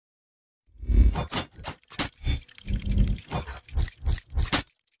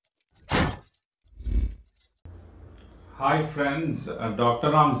Hi friends, Dr.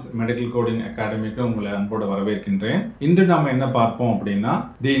 Ram's Medical Coding Academy க்கு உங்களை அன்போடு வரவேற்கின்றேன். இன்று நாம என்ன பார்ப்போம் அப்படின்னா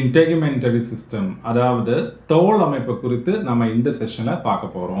the integumentary system, அதாவது தோல் அமைப்பு குறித்து நம்ம இந்த செஷன்ல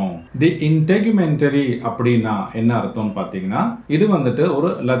பார்க்க போறோம். The integumentary அப்படின்னா என்ன அர்த்தம்னு பார்த்தீங்கன்னா இது வந்துட்டு ஒரு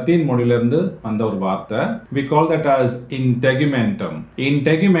லத்தீன் மொழியில இருந்து வந்த ஒரு வார்த்தை. We call that as integumentum.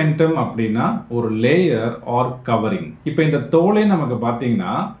 Integumentum அப்படின்னா ஒரு லேயர் ஆர் கவரிங். இப்போ இந்த தோலே நமக்கு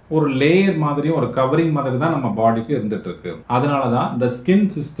பார்த்தீங்கன்னா ஒரு லேயர் மாதிரியும் ஒரு கவரிங் மாதிரி தான் நம்ம பாடிக்கு இருந்துட்டு இருக்கு. அதனால தான் the skin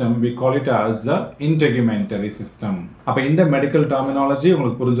system we call it as a integumentary system. அப்ப இந்த மெடிக்கல் டெர்மினாலஜி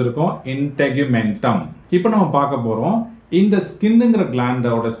உங்களுக்கு புரிஞ்சிருக்கும், integumentum. இப்போ நம்ம பார்க்க போறோம் இந்த ஸ்கின்ங்கற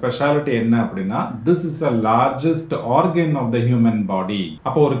கிளாண்டோட ஸ்பெஷாலிட்டி என்ன அப்படின்னா this is the largest organ of the human body.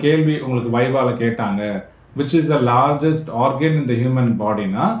 அப்போ ஒரு கேள்வி உங்களுக்கு வைவால கேட்டாங்க, which is the largest organ in the human body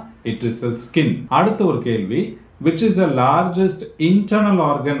னா it is a skin. அடுத்த ஒரு கேள்வி which is the largest internal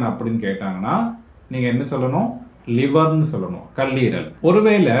organ அப்படின்னு கேட்டாங்கன்னா நீங்க என்ன சொல்லணும்? லிவர்னு சொல்லணும், கல்லீரல்.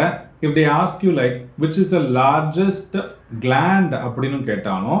 ஒருவேளை if they ask you like which is the largest gland அப்படின்னு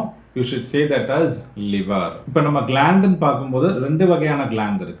கேட்டாலும் you should say that as liver. இப்போ நம்ம glandன்னு பார்க்கும்போது ரெண்டு வகையான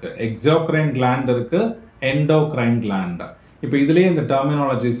gland இருக்கு, exocrine gland இருக்கு, endocrine gland. இப்போ இதுலயே இந்த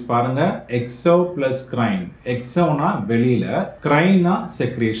டெர்மினாலஜிஸ் பாருங்க, எக்ஸோ பிளஸ் கிரைன். எக்ஸோனா வெளியில, கிரைனா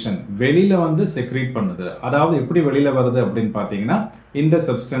செக்ரேஷன், வெளியில வந்து செக்ரீட் பண்ணுது. அதாவது எப்படி வெளியில வருது அப்படின்னு பாத்தீங்கன்னா இந்த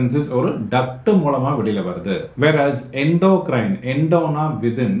சப்ஸ்டன்சஸ் ஒரு டக்ட் மூலமா வெளியில வருது. whereas endocrine, endona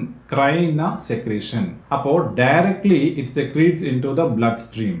within, கிரைனா secretion. அப்போ directly it secretes into the blood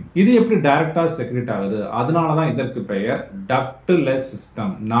stream. இது எப்படி டைரக்டா செக்ரீட் ஆகுது? அதனால தான் இதற்கு பெயர் டக்ட்லெஸ்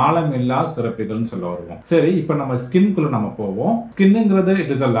சிஸ்டம், நாளமில்லா சுரப்பிகள்னு சொல்ல வருவோம். சரி, இப்போ நம்ம ஸ்கின்குள்ள நம்ம போவோம். ஸ்கின்ங்கிறது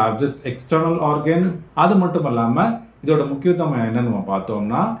it is the largest external organ. அது மட்டும் இல்லாம இதோட முக்கியத்துவம் என்னன்னு நம்ம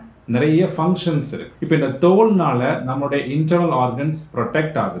பார்த்தோம்னா நிறைய ஃபங்க்ஷன்ஸ் இருக்கு. இப்போ இந்த தோல்னால நம்மளுடைய இன்டர்னல் ஆர்கன்ஸ்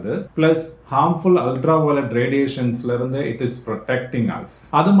ப்ரொடெக்ட் ஆகுது, பிளஸ் harmful ultraviolet radiationsல இருந்து it is protecting us.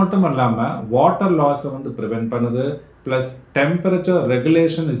 அது மட்டும் இல்லாம வாட்டர் லாஸ் வந்து பிரிவென்ட் பண்ணுது, plus temperature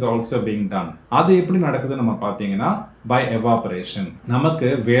regulation is also being done. அது எப்படி நடக்குது நம்ம பாத்தீங்கன்னா by evaporation. நமக்கு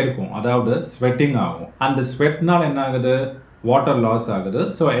வேர்க்கும், அதாவது ஸ்வெட்டிங் ஆகும். அந்த ஸ்வெட்னால என்ன ஆகுது? வாட்டர் லாஸ் ஆகுது.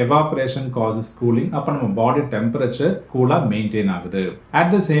 So evaporation causes cooling. அப்போ நம்ம பாடி டெம்பரேச்சர் கூலாக மெயின்டைன் ஆகுது. At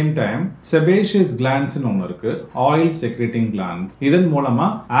the same time sebaceous கிளாண்ட்ஸ்னு ஒன்று இருக்கு, ஆயில் செக்ரேட்டிங் கிளாண்ட்ஸ். இதன் மூலமா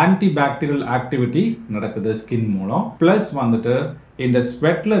ஆன்டி பாக்டீரியல் ஆக்டிவிட்டி நடக்குது ஸ்கின் மூலம். பிளஸ் வந்துட்டு இந்த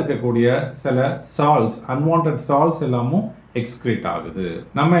ஸ்வெட்ல இருக்கக்கூடிய சில சால்ட்ஸ், அன்வான்ட் சால்ட்ஸ் எல்லாமும் எக்ஸ்கிரீட் ஆகுது.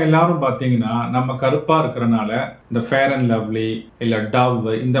 நம்ம எல்லாரும் பாத்தீங்கன்னா நம்ம கருப்பா இருக்கிறனால இந்த ஃபேர் அண்ட் லவ்லி இல்ல டவ்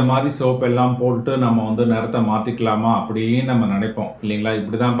இந்த மாதிரி சோப் எல்லாம் போட்டு நம்ம வந்து நிறத்தை மாத்திக்கலாமா அப்படின்னு நம்ம நினைப்போம் இல்லைங்களா?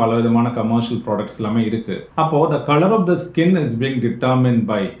 இப்படிதான் பல விதமான கமர்ஷியல் ப்ராடக்ட்ஸ் எல்லாமே இருக்கு. அப்போ the color of the skin is being determined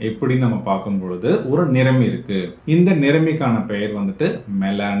by எப்படி நம்ம பார்க்கும் பொழுது ஒரு நிறமி இருக்கு. இந்த நிறமிக்கான பெயர் வந்துட்டு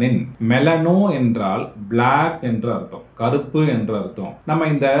மெலனின். மெலனோ என்றால் பிளாக் என்று அர்த்தம், கருப்பு என்று அர்த்தம். நம்ம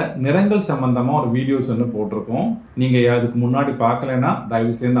இந்த நிறங்கள் சம்பந்தமா ஒரு வீடியோஸ் வந்து போட்டிருக்கோம். நீங்க அதுக்கு முன்னாடி பார்க்கலன்னா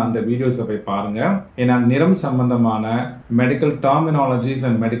தயவு செய்து அந்த வீடியோஸை போய் பாருங்க. ஏன்னா நிறம் சம்பந்தமான medical terminologies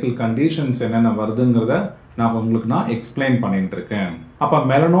and medical conditions என்னென்ன வருதுங்கிறத நான் உங்களுக்கு எக்ஸ்பிளைன் பண்ணிட்டு இருக்கேன். அப்ப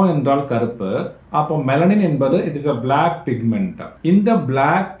மெலனோ என்றால் கருப்பு. அப்போ மெலனின் என்பது it is a black pigment. இந்த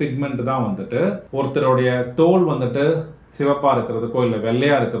black pigment தான் வந்துட்டு ஒருத்தருடைய தோல் வந்துட்டு சிவப்பா இருக்கிறதுக்கோ இல்ல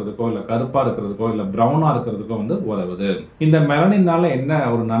வெள்ளையா இருக்கிறதுக்கோ இல்ல கருப்பா இருக்கிறதுக்கோ இல்ல பிரவுனா இருக்கிறதுக்கோ வந்து உதவுது. இந்த மெலனினால என்ன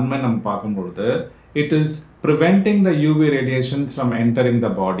ஒரு நன்மை நம்ம பார்க்கும் பொழுது it is preventing the UV radiations from entering the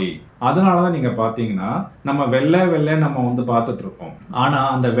body. அதனாலதான் நீங்க பாத்தீங்கன்னா நம்ம வெள்ளை நம்ம வந்து பார்த்துட்டு இருக்கோம். ஆனா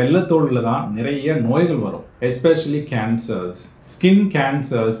அந்த வெள்ளைத்தோல்ல தான் நிறைய நோய்கள் வரும், especially cancers. Skin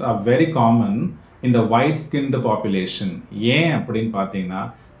cancers are very common in the white skinned population. ஏன் அப்படின்னு பாத்தீங்கன்னா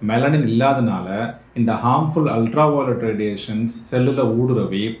மெலனின் இல்லாதனால இந்த harmful ultraviolet radiations செல்லுல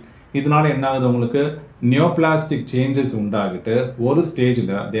ஊடுருவி இதனால என்ன ஆகுது? உங்களுக்கு நியோபிளாஸ்டிக் சேஞ்சஸ் உண்டாகிட்டு ஒரு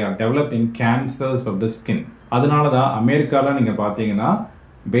ஸ்டேஜ்ல they are developing cancers of the skin. அதனால தான் அமெரிக்கால நீங்க பாத்தீங்கன்னா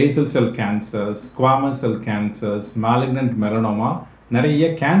basal cell cancers, squamous cell cancers, malignant melanoma நிறைய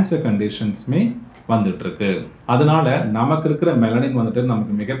கேன்சர் கண்டிஷன்ஸ்மே வந்துட்டு இருக்கு. அதனால நமக்கு இருக்கிற மெலனின் வந்துட்டு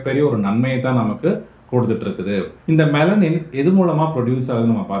நமக்கு மிகப்பெரிய ஒரு நன்மையை தான் நமக்கு கொடுத்துட்டு இருக்குது. இந்த மெலனின் எது மூலமா ப்ரொடியூஸ்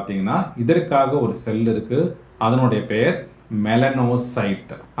ஆகுது நம்ம பாத்தீங்கன்னா இதற்காக ஒரு செல் இருக்கு, அதனுடைய பெயர் மெலனோசைட்.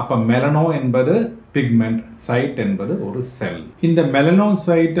 அப்ப மெலனோ என்பது பிக்மெண்ட், சைட் என்பது ஒரு செல். இந்த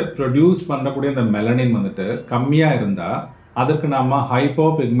மெலனோசைட் ப்ரொடியூஸ் பண்ணக்கூடிய இந்த மெலனின் வந்துட்டு கம்மியா இருந்தா அதற்கு நாம ஹைப்போ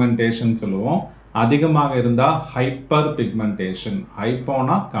பிக்மெண்டேஷன் சொல்லுவோம், அதிகமாக இருந்தா ஹைப்பர் பிக்மெண்டேஷன்.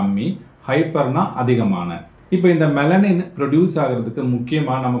 ஹைப்போனா கம்மி, ஹைப்பர்னா அதிகமான. இப்போ இந்த மெலனின் ப்ரொடியூஸ் ஆகிறதுக்கு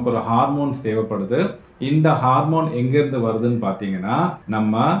முக்கியமா நமக்கு ஒரு ஹார்மோன் தேவைப்படுது. இந்த ஹார்மோன் எங்க இருந்து வருதுன்னு பாத்தீங்கன்னா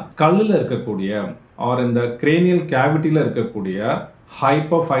நம்ம ஸ்கல்லுல இருக்கக்கூடிய ஆர் இந்த கிரேனியல் கேவிட்டில இருக்கக்கூடிய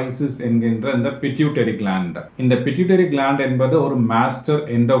ஹைப்போஃபைசிஸ் என்கின்ற இந்த பிட்யூட்டரி கிளாண்ட். இந்த பிட்யூட்டரி கிளாண்ட் என்பது ஒரு மாஸ்டர்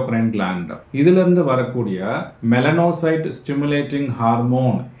எண்டோக்ரைன் கிளாண்ட். இதிலிருந்து வரக்கூடிய மெலனோசைட் ஸ்டிமுலேட்டிங்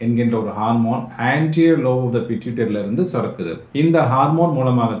ஹார்மோன் என்கின்ற ஒரு hormone anterior lobe of the பிட்யூட்டரியில இருந்து சுரக்குது. இந்த ஹார்மோன்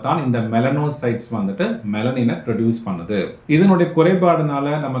மூலமாகத்தான் இந்த மெலனோசைட்ஸ் வந்துட்டு மெலனினை ப்ரொடியூஸ் பண்ணுது. இதனுடைய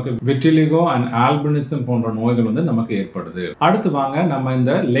குறைபாடுனால நமக்கு விட்டிலிகோ அண்ட் ஆல்பினிசம் போன்ற நோய்கள் வந்து நமக்கு ஏற்படுது. அடுத்து வாங்க நம்ம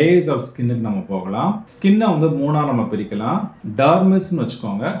இந்த லேயர்ஸ் ஆஃப் ஸ்கின்னுக்கு நம்ம போகலாம். ஸ்கின்னை வந்து மூணா நம்ம பிரிக்கலாம். டர்மிஸ்னு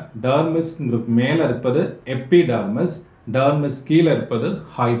வச்சுக்கோங்க. டர்மிஸ்ங்கிறதுக்கு மேல இருப்பது எபிடர்மிஸ், டர்மிஸ் கீழே இருப்பது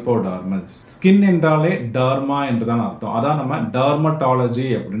ஹைப்போடர்மிஸ். ஸ்கின் என்றாலே டர்மா என்றுதான் அர்த்தம். அதான் நம்ம டர்மட்டாலஜி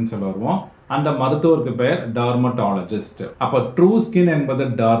அப்படின்னு சொல்ல வருவோம். அந்த மருத்துவருக்கு பெயர் டர்மட்டாலஜிஸ்ட். அப்ப ட்ரூ ஸ்கின் என்பது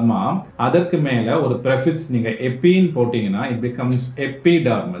டர்மா. அதற்கு மேல ஒரு பிரெஃபிக்ஸ் நீங்க எபின்னு போட்டீங்கன்னா it becomes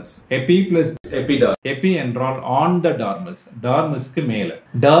epidermis. எபி பிளஸ் எபிடர். எபி என்றால் ஆன் த டர்மிஸ், டர்மிஸ்க்கு மேல.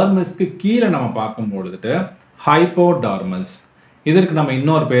 டர்மிஸ்க்கு கீழே நம்ம பார்க்கும் பொழுது ஹைப்போடர்மிஸ். இதற்கு நம்ம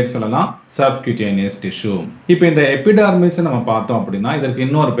இன்னொரு பேர் சொல்லலாம் சப்கியூட்டேனியஸ் டிஷ்யூ. இப்போ இந்த எபிடர்மிஸ் நம்ம பார்த்தோம் அப்படின்னா இதற்கு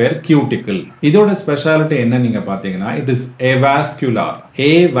இன்னொரு பேர் கியூட்டிக்கிள். இதோட ஸ்பெஷாலிட்டி என்ன நீங்க பாத்தீங்கன்னா இட் இஸ் avascular.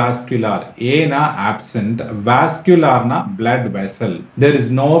 avascular, ஏனா absent, vascularனா blood vessel. There is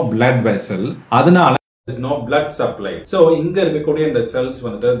no blood vessel. அதனால there is no blood supply. So இங்க இருக்கக்கூடிய இந்த செல்ஸ்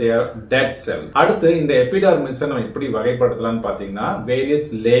வந்துட்டு they are dead cell. அடுத்து இந்த எபிடர்மிஸ் நம்ம எப்படி வகைப்படுத்தலாம்னு பாத்தீங்கன்னா various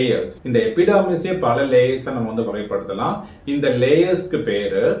layers. இந்த எபிடர்மிஸே பல லேயர்ஸ் நம்ம வந்து வகைப்படுத்தலாம். இந்த லேயர்ஸ்க்கு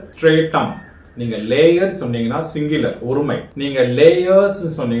பேரு ஸ்ட்ரேட்டம். நீங்க லேயர் சொன்னீங்கன்னா சிங்குலர் ஒருமை, நீங்க லேயர்ஸ்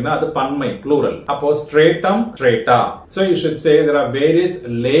சொன்னீங்கன்னா அது பன்மை ப்ளூரல். அப்போ stratum, ஸ்ட்ரேட்டா. So you should say there are various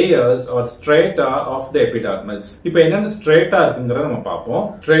layers or strata of the epidermis. இப்போ என்னென்ன ஸ்ட்ரேட்டா இருக்குங்கறத நம்ம பாப்போம்.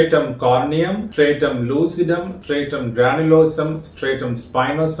 Stratum corneum, stratum lucidum, stratum granulosum, stratum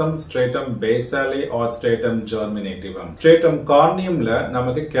ஸ்பைனோசம், stratum பேசாலே or stratum ஜெர்மினேட்டிவம். Stratum கார்னியம்ல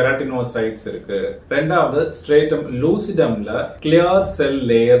நமக்கு கெராட்டினோசைட்ஸ் இருக்கு. ரெண்டாவது ஸ்ட்ரேட்டம் லூசிடம்ல கிளியர் செல்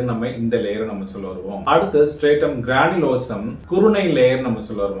லேயர் நம்ம இந்த லேயர் நம்ம சொல்ல வருவோம். அடுத்து ஸ்ட்ரேட்டம் கிரானுலோசம் குருணை லேயர் நம்ம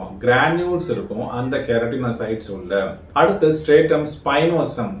சொல்ல வருவோம். கிரானியூல்ஸ் இருக்கும் அந்த கெராட்டினோசைட்ஸ் உள்ள. அடுத்து ஸ்ட்ரேட்டம்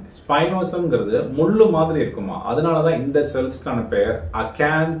ஸ்பைனோசம். ஸ்பைனோசம்ங்கிறது முள்ளு மாதிரி இருக்குமா, அதனாலதான் இந்த செல்ஸ்க்கான பெயர்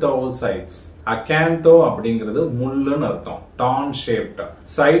அகாந்தோசைட்ஸ். அகாந்தோ அப்படிங்கிறது முள்ளுன்னு அர்த்தம், டான் ஷேப்ட்.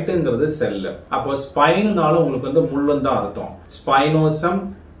 சைட்டுங்கிறது செல். அப்போ ஸ்பைனுனால உங்களுக்கு வந்து முள்ளுன்னு தான் அர்த்தம். ஸ்பைனோசம்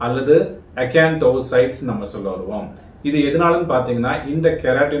அல்லது அகாந்தோசைட்ஸ் நம்ம சொல்ல வருவோம். இது எதனாலன்னு பாத்தீங்கன்னா இந்த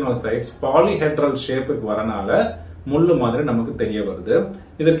கெராட்டினோசைட்ஸ் பாலிஹெட்ரல் ஷேப்புக்கு வரனால முள்ளு மாதிரி நமக்கு தெரிய வருது.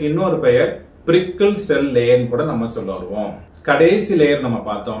 இதற்கு இன்னொரு பெயர் பிரிக்கிள் செல் லேயர் கூட நம்ம சொல்ல வருவோம். கடைசி லேயர் நம்ம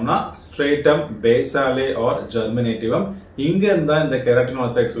பார்த்தோம்னா ஸ்ட்ரேட்டம் பேசாலே ஆர் ஜெர்மினேட்டிவம். இங்க இருந்தா இந்த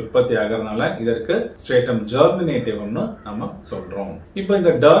கெராட்டினோசைட்ஸ் உற்பத்தி ஆகிறதுனால இதற்கு ஸ்ட்ரேட்டம் ஜெர்மினேட்டிவம்னு நம்ம சொல்றோம். இப்போ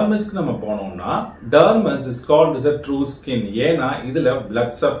இந்த டர்மிஸ்க்கு நம்ம போனோம்னா dermis is called as a true skin. ஏன்னா இதுல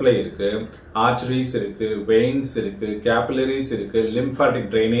blood supply இருக்கு, ஆர்டரிஸ் இருக்கு, வெயின்ஸ் இருக்கு, கேபிலரிஸ் இருக்கு, lymphatic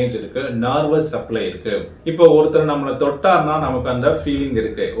drainage இருக்கு, nervous supply இருக்கு. இப்போ ஒருத்தர் நம்மள தொட்டார்னா நமக்கு அந்த ஃபீலிங்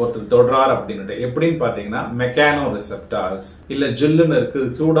இருக்கு, ஒருத்தர் தொடுறார் அப்படின்னு. எப்படின்னு பாத்தீங்கன்னா மெக்கானோ ரிசெப்டார்ஸ், இல்ல ஜில்லுன்னு இருக்கு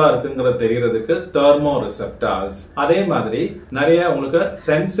சூடா இருக்குங்கிறத தெரியறதுக்கு தெர்மோ ரிசெப்டார்ஸ். அதே மாதிரி நிறைய உங்களுக்கு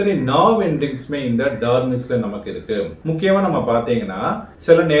சென்சரி நர்வ் எண்டிங்ஸ்மே இந்த டர்மிஸ்ல நமக்கு இருக்கு. முக்கியமா நம்ம பாத்தீங்கன்னா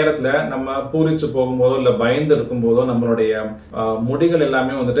சில நேரத்துல நம்ம பூரிச்சு போகும்போதோ இல்ல பயந்து இருக்கும் போதோ நம்மளுடைய முடிகள்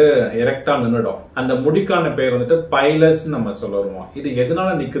எல்லாமே வந்துட்டு எரெக்டா நின்னுடும். அந்த முடிக்கான பேர் வந்துட்டு பைலஸ் நம்ம சொல்லுவோம். இது எதனால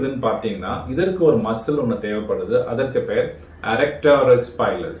நிக்குதுன்னு பாத்தீங்கன்னா இதற்கு ஒரு மசில் ஒண்ணு தேவைப்படுது. அதற்கு பேர் erectoris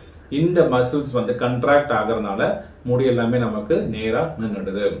pilus. இந்த மசில்ஸ் வந்து கண்ட்ராக்ட் ஆகிறதுனால முடி எல்லாமே நமக்கு நேரா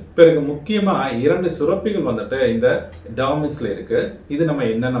நின்னுடுது. பிறகு முக்கியமா இரண்டு சுரப்பிகள் வந்துட்டு இந்த டர்மிஸ்ல இருக்கு. இது நம்ம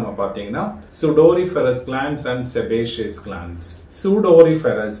என்ன நம்ம பாத்தீங்கன்னா sudoriferous glands and sebaceous glands.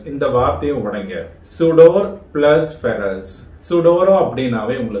 sudoriferous இந்த வார்த்தையை உடைங்க. sudor plus ferous. sudoro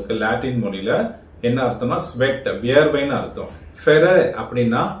அப்படினாவே உங்களுக்கு லாட்டின் மொழியில என்ன அர்த்தம்னா ஸ்வெட், வியர்வைன்னு அர்த்தம். ஃபெர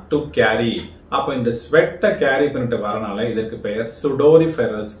அப்படின்னா டு கேரி. அப்ப இந்த ஸ்வெட்டை கேரி பண்ணிட்டு வரனால இதற்கு பெயர்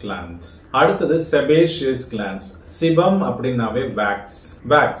sudoriferous glands. அடுத்தது sebaceous glands. சிபம் அப்படின்னாவே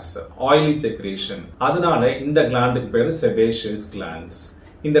wax, oily secretion. அதனால இந்த கிளாண்டுக்கு பேரு sebaceous glands.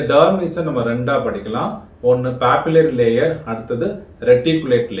 இந்த டர்மிஸ் நம்ம ரெண்டா படிக்கலாம். ஒன்னு பாப்புலரி லேயர், அடுத்தது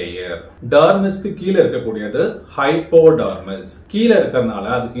ரெட்டிகுலேட் லேயர். டர்மிஸ்க்கு கீழே இருக்கக்கூடியது ஹைப்போடர்மிஸ். கீழே இருக்கிறதுனால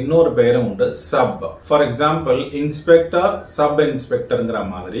அதுக்கு இன்னொரு பெயரும் உண்டு, sub. For example inspector, sub இன்ஸ்பெக்டர்ங்கிற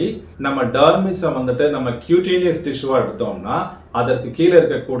மாதிரி நம்ம டர்மிஸ் வந்துட்டு நம்ம கியூட்டேனியஸ் டிஷ்யூவா எடுத்தோம்னா அதற்கு கீழே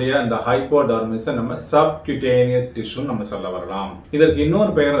இருக்கக்கூடிய அந்த ஹைப்போடர்மிஸ் நம்ம சப்கியூட்டேனியஸ் டிஷ்யூ நம்ம சொல்ல வரலாம். இதற்கு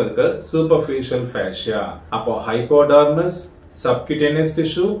இன்னொரு பெயரும் இருக்கு, சூப்பர்ஃபிஷியல் ஃபேஷியா. அப்போ hypodermis, subcutaneous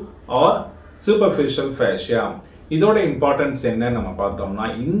tissue or superficial fascia. இதோட இம்பார்ட்டன்ஸ் என்ன நம்ம பார்த்தோம்னா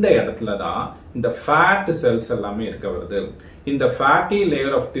இந்த இடத்துல தான் இந்த ஃபேட் செல்ஸ் எல்லாமே இருக்க வருது. இந்த ஃபேட்டி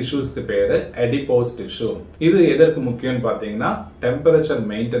லேயர் ஆஃப் டிஷ்யூஸ்க்கு பேரு adipose tissue. இது எதற்கு முக்கியம்னு பாத்தீங்கன்னா டெம்பரேச்சர்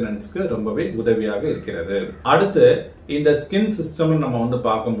மெயின்டெனன்ஸ்க்கு ரொம்பவே உதவியாக இருக்கிறது. அடுத்து இந்த ஸ்கின் சிஸ்டம் நம்ம வந்து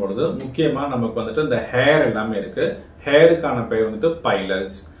பார்க்கும்பொழுது முக்கியமா நமக்கு வந்துட்டு இந்த ஹேர் எல்லாமே இருக்கு. ஹேருக்கான பெயர் வந்துட்டு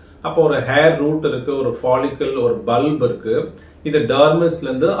பைலஸ். அப்போ ஒரு ஹேர் ரூட் இருக்கு, ஒரு ஃபாலிக்கல், ஒரு பல்ப் இருக்கு. இது டர்மிஸ்ல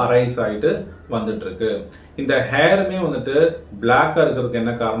இருந்து அரைஸ் ஆயிட்டு வந்துட்டு இருக்கு. இந்த ஹேருமே வந்துட்டு பிளாக்கா இருக்கிறதுக்கு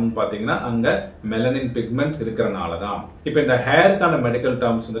என்ன காரணம் பாத்தீங்கன்னா அங்க மெலனின் பிக்மெண்ட் இருக்கிறனாலதான். இப்ப இந்த ஹேருக்கான மெடிக்கல்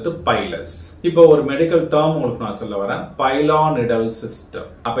டேர்ம்ஸ் வந்துட்டு பைலஸ். இப்போ ஒரு மெடிக்கல் டேர்ம் உங்களுக்கு நான் சொல்ல வரேன், பைலானிடல் சிஸ்ட்.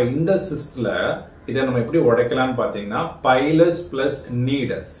 அப்ப இந்த சிஸ்ட்ல இதை நம்ம எப்படி உடைக்கலாம்னு பாத்தீங்கன்னா பைலஸ் பிளஸ்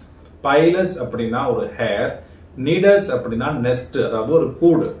நீடஸ். பைலஸ் அப்படின்னா ஒரு ஹேர், நீடஸ் அப்படின்னா நெஸ்ட், அதாவது ஒரு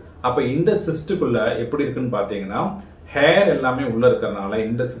கூடு. அப்ப இந்த சிஸ்டுக்குள்ள எப்படி இருக்குன்னு பாத்தீங்கன்னா ஹேர் எல்லாமே உள்ள இருக்கிறதுனால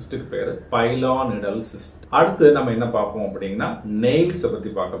இந்த சிஸ்டுக்கு பேரு பைலானிடல் சிஸ்ட். அடுத்து நம்ம என்ன பார்ப்போம் அப்படின்னா நெயில்ஸ் பத்தி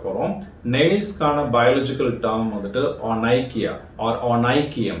பார்க்க போறோம். நெயில்ஸ்க்கான பயாலஜிக்கல் டேர்ம் வந்துட்டு ஒனைக்கியா R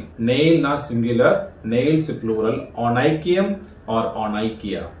ஒனைக்கியம். நெயில்னா singular, nails plural, ஒனைக்கியம் R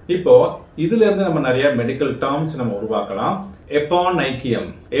ஒனைக்கியா. இப்போ இதுல இருந்து நம்ம நிறைய மெடிக்கல் டேர்ம்ஸ் நம்ம உருவாக்கலாம்.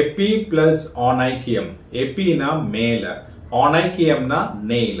 எப்பானைக்கியம், எபி பிளஸ் ஒனைக்கியம். எபினா மேல, ஒனைக்கியம்னா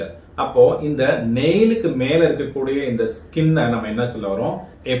நெயில். அப்போ இந்த நெயிலுக்கு மேல இருக்கக்கூடிய இந்த ஸ்கின்னை நம்ம என்ன சொல்ல வரோம்,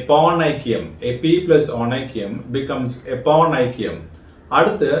 எப்பானைக்கியம். எபி பிளஸ் ஒனைக்கியம் becomes எப்பானைக்கியம்.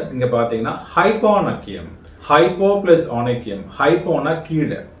 அடுத்து இங்க பாத்தீங்கன்னா ஹைப்போனைக்கியம். Hypo plus ஒனைக்கியம். ஹைப்போனா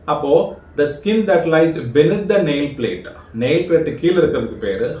கீழே. அப்போ the skin that lies beneath the nail plate, nail plate கீழ இருக்கிறதுக்கு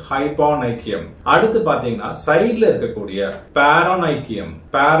பேரு ஹைப்போனைக்கியம். அடுத்து பாத்தீங்கன்னா சைடுல இருக்கக்கூடிய பாரோனைக்கியம்.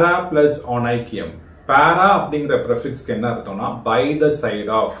 பாரா பிளஸ் ஒனைக்கியம். பாரா அப்படிங்கிற prefixக்கு என்ன அர்த்தம்னா by the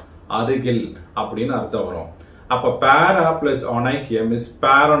side of, அருகில் அப்படின்னு அர்த்தம் வரும். அப்ப பாரா பிளஸ் ஒனைக்கியம் இஸ்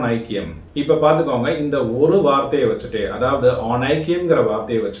பாரோனைக்கியம். இப்ப பாத்துக்கோங்க, இந்த ஒரு வார்த்தையை வச்சுட்டு, அதாவது ஒனைக்கியம்ங்கிற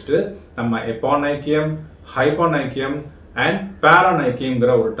வார்த்தையை வச்சுட்டு நம்ம எப்பானைக்கியம், ஹைப்போனைக்கியம் அண்ட்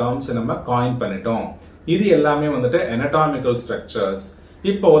பாரோனைக்கியம்ங்கிற ஒரு டேர்ம்ஸ் நம்ம காயின் பண்ணிட்டோம். இது எல்லாமே வந்துட்டு anatomical structures.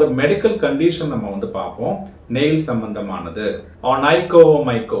 இப்போ ஒரு மெடிக்கல் கண்டிஷன் நம்ம வந்து பார்ப்போம், நெயில் சம்பந்தமானது.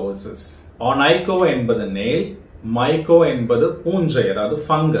 ஒனைகோமைகோசிஸ். ஒனைகோ என்பது நெயில், மைகோ என்பது பூஞ்சை அதாவது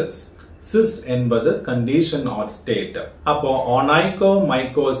ஃபங்கஸ், சிஸ் என்பது கண்டிஷன் ஆர் ஸ்டேட். அப்போ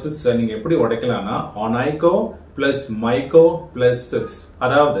ஒனைகோமைகோசிஸ் நீங்க எப்படி உடைக்கலாம்னா ஒனைகோ பிளஸ் மைகோ பிளஸ் சிஸ்,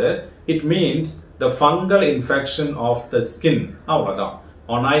 அதாவது it means the fungal infection of the skin. அவ்வளவுதான்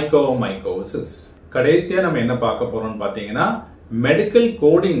ஒனைகோமைகோசிஸ். கடைசியா நம்ம என்ன பார்க்க போறோம்னு பாத்தீங்கன்னா மெடிக்கல்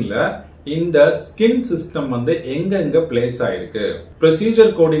கோடிங்ல இந்த ஸ்கின் சிஸ்டம் வந்து எங்க பிளேஸ் ஆயிருக்கு,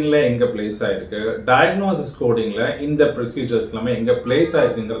 ப்ரொசீஜர் கோடிங்ல எங்க பிளேஸ் ஆயிருக்கு, டயக்னோசிஸ் கோடிங்ல இந்த ப்ரொசீஜர்ஸ் எல்லாமே எங்க பிளேஸ்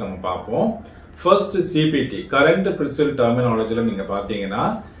ஆயிருக்குங்கிறத நம்ம பார்ப்போம். ஃபர்ஸ்ட் சிபிடி, கரண்ட் பிரின்சிபல் டெர்மினாலஜில நீங்க பாத்தீங்கன்னா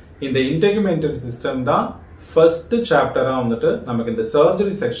இந்த இன்டெகுமெண்டரி சிஸ்டம் தான் ஃபர்ஸ்ட் சாப்டரா வந்துட்டு நமக்கு இந்த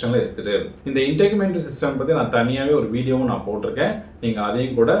சர்ஜரி செக்ஷன்ல இருக்குது. இந்த இன்டெகுமெண்டரி சிஸ்டம் பத்தி நான் தனியாவே ஒரு வீடியோவும் நான் போட்டிருக்கேன், நீங்க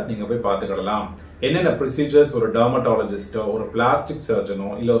அதையும் கூட நீங்க போய் பார்த்துக்கிடலாம். என்னென்ன ப்ரொசீஜர்ஸ் ஒரு டெர்மட்டாலஜிஸ்டோ, ஒரு பிளாஸ்டிக் சர்ஜனோ,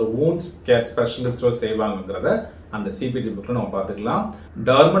 இல்ல ஒரு வூண்ட்ஸ் கேர் ஸ்பெஷலிஸ்டோ செய்வாங்கிறத அந்த சிபிடி புக்ல நம்ம பார்த்துக்கலாம்.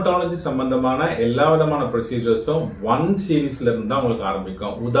 டெர்மட்டாலஜி சம்பந்தமான எல்லா விதமான ப்ரொசீஜர்ஸும் 1 சீரீஸ்ல இருந்து தான் உங்களுக்கு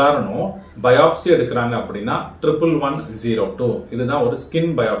ஆரம்பிக்கும். உதாரணம், பயாப்சி எடுக்கிறாங்க அப்படின்னா 11102, இதுதான் ஒரு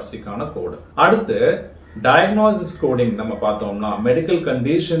ஸ்கின் பயாப்சிக்கான கோடு. அடுத்து டயக்னோசிஸ் கோடிங் நம்ம பார்த்தோம்னா மெடிக்கல்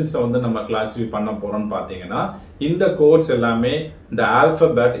கண்டிஷன்ஸ் வந்து நம்ம கிளாசிஃபை பண்ண போறோம்னு பாத்தீங்கன்னா இந்த கோட்ஸ் எல்லாமே இந்த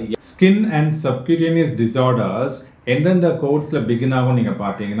alphabet skin and subcutaneous disorders எந்தெந்த கோட்ஸ்ல பிகின் ஆகும் நீங்க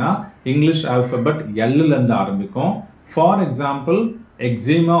பாத்தீங்கன்னா இங்கிலீஷ் ஆல்பபெட் எல்ல இருந்து ஆரம்பிக்கும். For example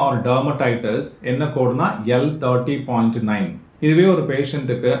eczema R dermatitis என்ன கோடுனா L30.9. இதுவே ஒரு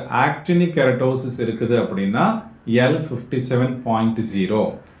பேஷண்ட்டுக்கு ஆக்டினிக் கெரட்டோசிஸ் இருக்குது அப்படின்னா L57.0.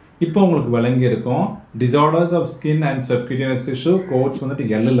 இப்போ உங்களுக்கு விளங்கி இருக்கும் disorders of skin and subcutaneous tissue quotes வந்துட்டு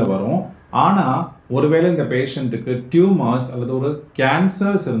எல்ல வரும். ஆனா ஒருவேளை இந்த பேஷண்ட்டுக்கு டியூமர்ஸ் அல்லது ஒரு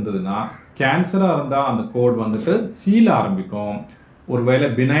கேன்சர்ஸ் இருந்ததுன்னா, கேன்சரா இருந்தா அந்த கோட் வந்துட்டு சீல ஆரம்பிக்கும். ஒருவேளை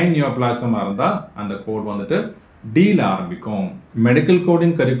பினைன் நியோபிளாசமா இருந்தா அந்த கோட் வந்துட்டு டீல ஆரம்பிக்கும். மெடிக்கல்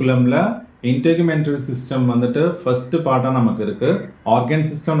கோடிங் கரிக்குலம்ல இன்டெகுமெண்டரி சிஸ்டம் வந்துட்டு ஃபர்ஸ்ட் பார்ட்டா நமக்கு இருக்கு.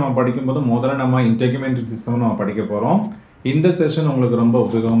 ஆர்கன் சிஸ்டம் நம்ம படிக்கும்போது முதல்ல நம்ம இன்டெகுமெண்டரி சிஸ்டம் நம்ம படிக்க போறோம். இந்த செஷன் உங்களுக்கு ரொம்ப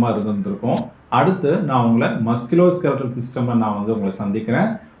உபயோகமா இருந்திருக்கும். அடுத்து நான் உங்களை மஸ்குலோஸ்கெலட்டல் சிஸ்டம் நான் வந்து உங்களை சந்திக்கிறேன்.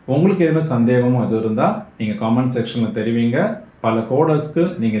 உங்களுக்கு எதுவும் சந்தேகமும் எது இருந்தா நீங்க காமெண்ட் செக்ஷன்ல தெரிவிங்க. பல கோடர்ஸ்க்கு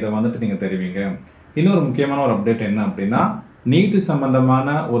நீங்க இதை வந்துட்டு நீங்க தெரிவிங்க. இன்னொரு முக்கியமான ஒரு அப்டேட் என்ன அப்படின்னா நீட் சம்பந்தமான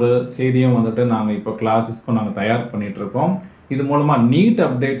ஒரு செய்தியும் வந்துட்டு நாங்க இப்போ கிளாஸஸ்க்கும் நாங்க தயார் பண்ணிட்டு இருக்கோம். இது மூலமா நீட்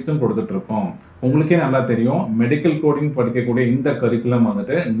அப்டேட்ஸும் கொடுத்துட்டு இருக்கோம். உங்களுக்கே நல்லா தெரியும் மெடிக்கல் கோடிங் படிக்கக்கூடிய இந்த கரிக்குலம்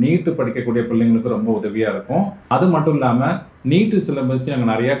வந்துட்டு நீட் படிக்கக்கூடிய பிள்ளைங்களுக்கு ரொம்ப உதவியா இருக்கும். அது மட்டும் இல்லாம நீட் சிலபஸ் நாங்க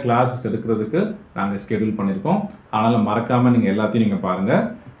நிறைய கிளாஸஸ் எடுக்கிறதுக்கு நாங்க ஸ்கெடியூல் பண்ணியிருக்கோம். அதனால மறக்காம நீங்க எல்லாத்தையும் நீங்க பாருங்க.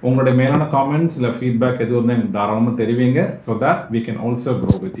 உங்களுடைய மேலான காமெண்ட்ஸ் இல்ல ஃபீட்பேக் எது இருந்தால் எனக்கு தாராளமாக தெரிவிங்க. so that we can also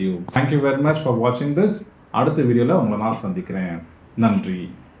grow with you. Thank you very much for watching this. அடுத்த வீடியோல உங்களை நான் சந்திக்கிறேன். நன்றி.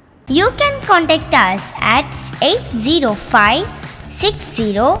 You can contact us at 805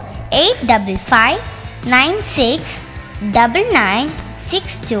 60 855 96 99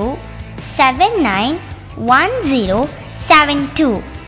 62 79 1072.